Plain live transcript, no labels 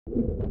Go.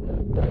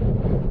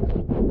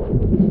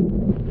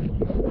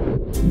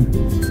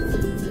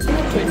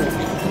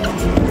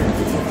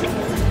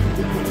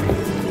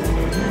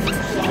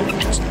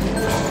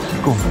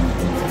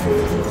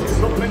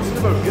 Stop mentioning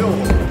about Gil.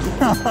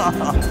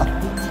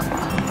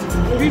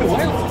 Been a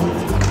while.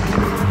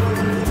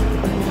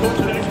 Go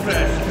to the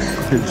express.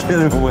 You're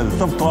kidding with.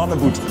 Stop talking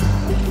about.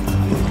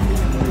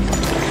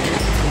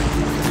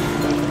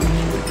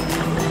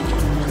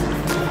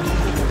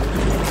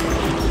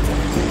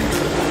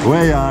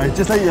 Way aye,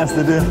 just like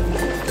yesterday.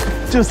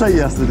 Just like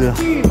yesterday.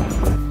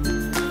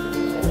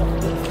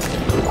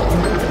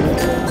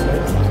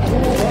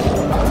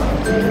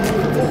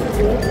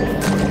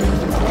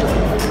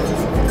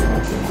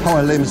 Oh,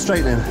 I lay him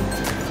straight in.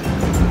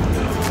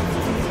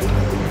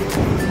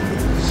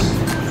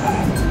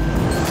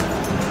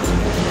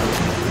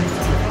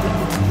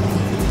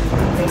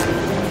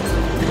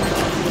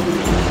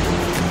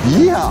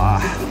 Yeah.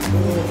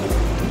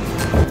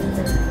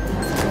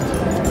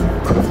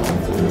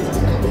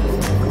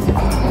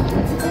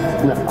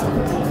 No.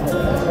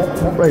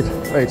 Right.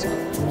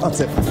 That's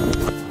it.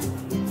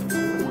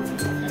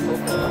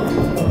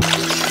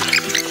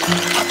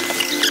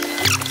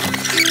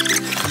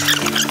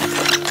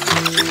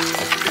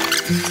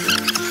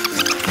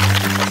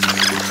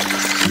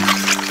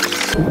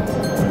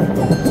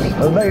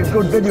 I'll make a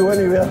good video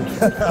anyway.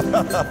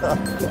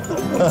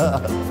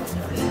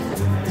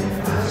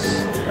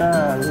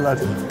 Ah, lad.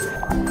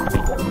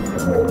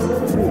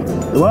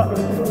 What?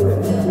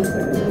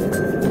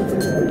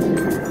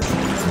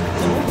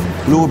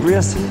 Lower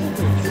brace.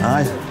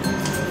 Aye.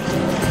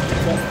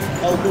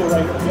 I'll go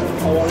right up.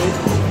 How are you?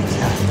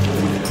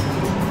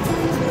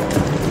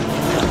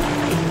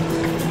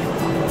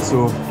 So.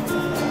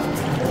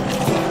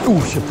 Oh,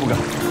 shit, bugger.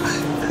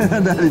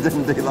 Nearly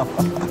didn't take that.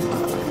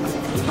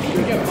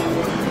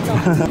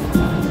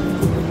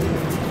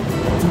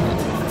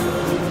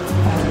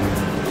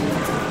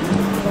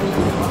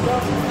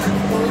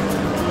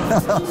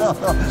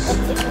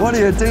 What are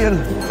you doing?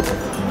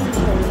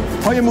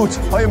 How you mood?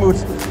 How you mood?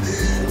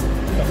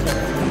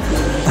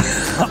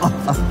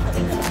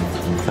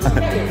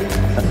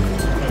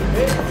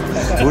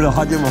 Would have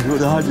had you, man.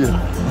 Would have had you.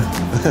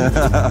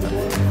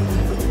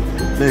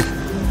 Nick,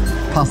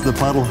 pass the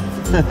paddle.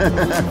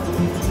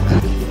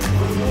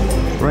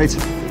 Right.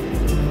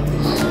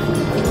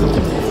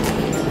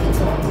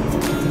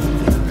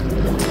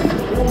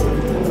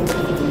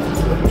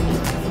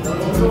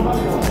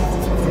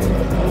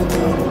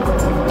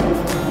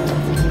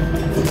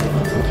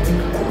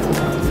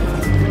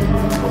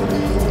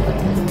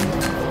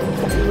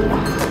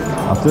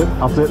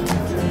 After it.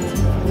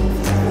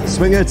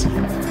 Swing it.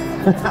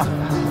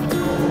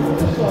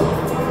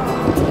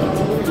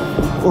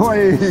 Oi,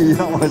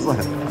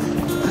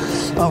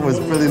 that was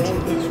brilliant.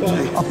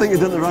 I think you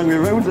did it the wrong way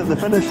around at the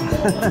finish.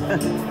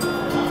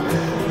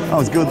 That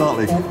was good, that,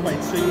 Lee.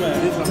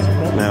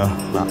 No,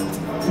 nah.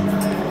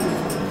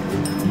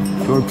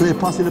 Do you want to play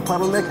passing the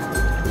paddle, Nick?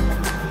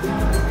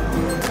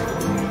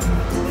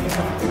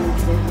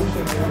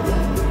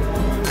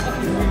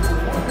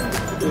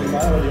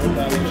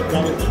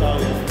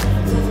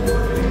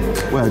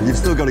 Well, you've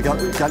still got to get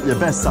your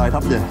best side,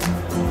 haven't you?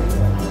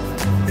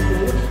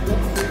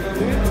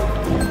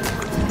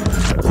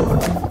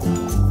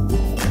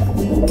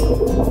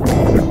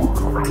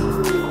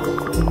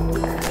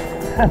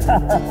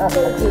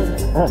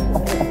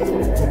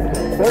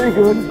 Very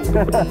good.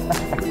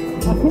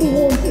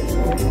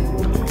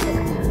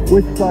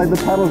 Which side the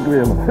paddle,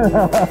 Graham?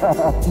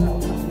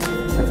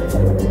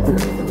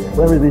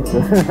 Where is he?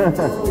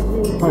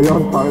 Oh, you're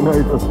on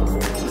paranoid.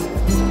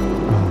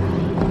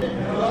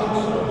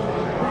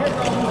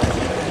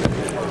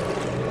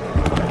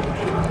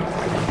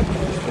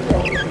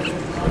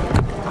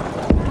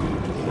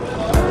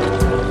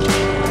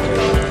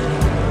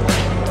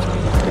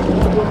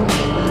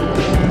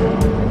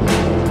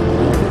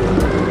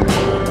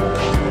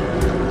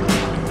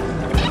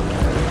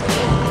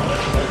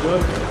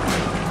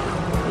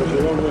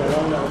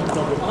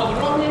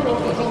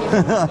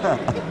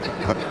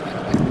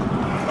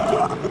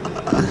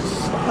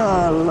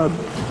 Ah, lad.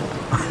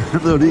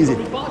 Not easy.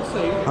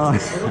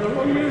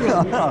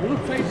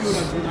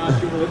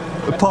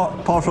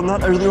 Apart from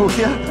that, everything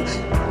okay?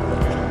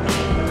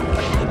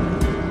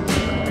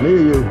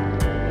 Near you.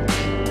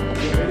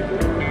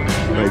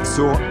 Right,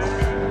 so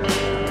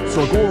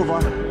go over,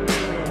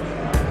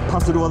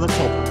 pass it over the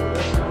top.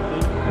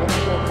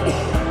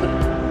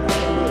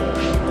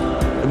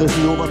 And this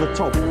is over the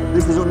top.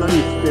 This is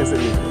underneath,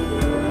 basically.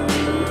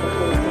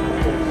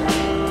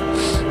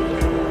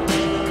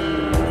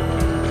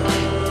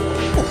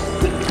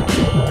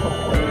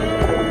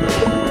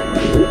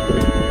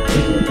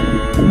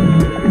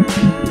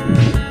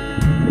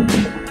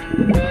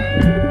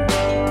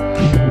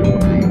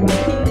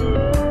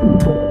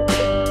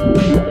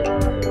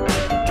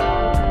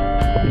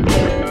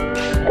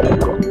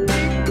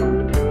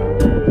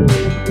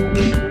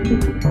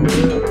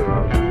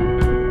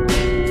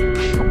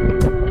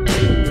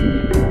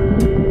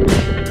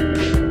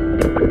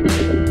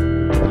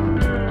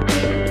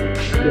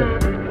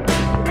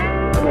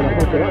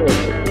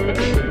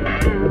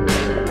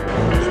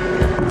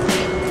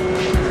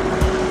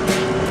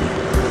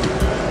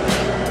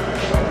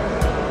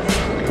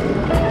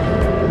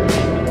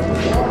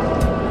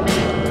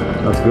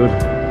 That's good.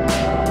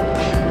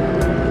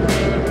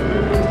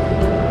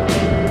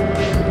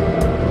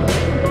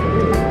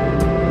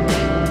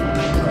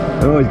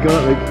 Oh, he's got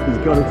it, Rick. He's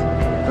got it.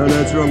 Oh no,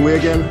 it's the wrong way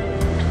again.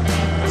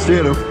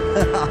 Straight up.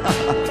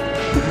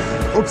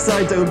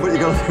 Upside down, but you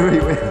got it the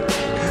right way.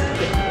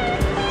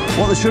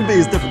 What there should be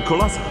is different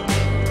colours.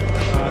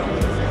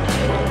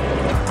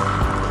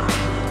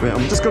 Right,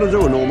 I'm just going to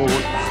do a normal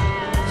one.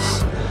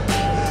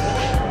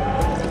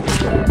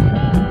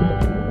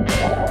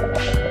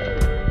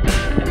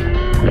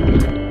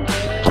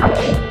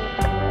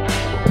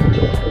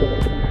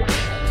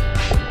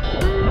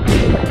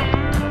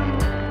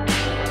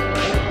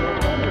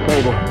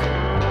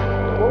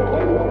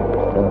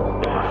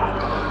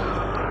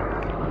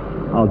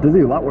 Oh, did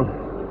you that one?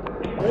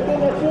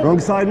 Wrong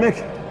side,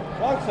 Mick.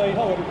 Wrong side,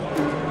 how are you?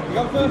 You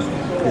got first?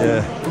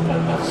 Yeah.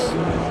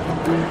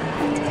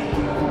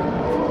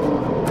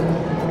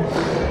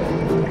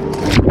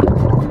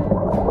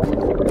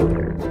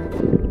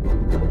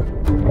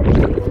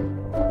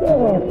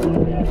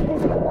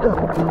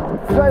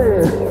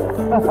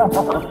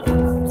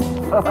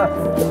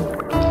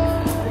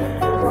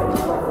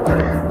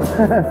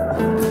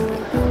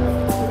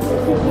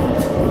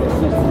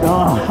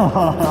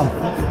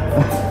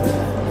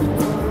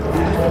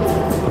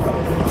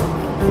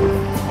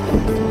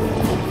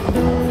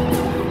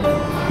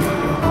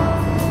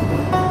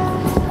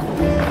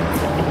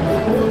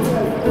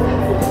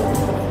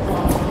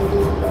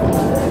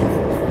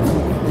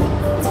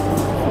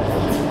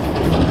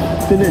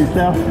 Finished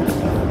now.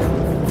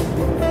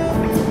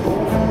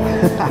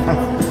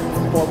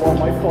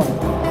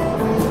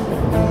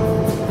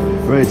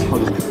 Right,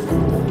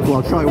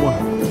 I'll try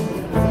one.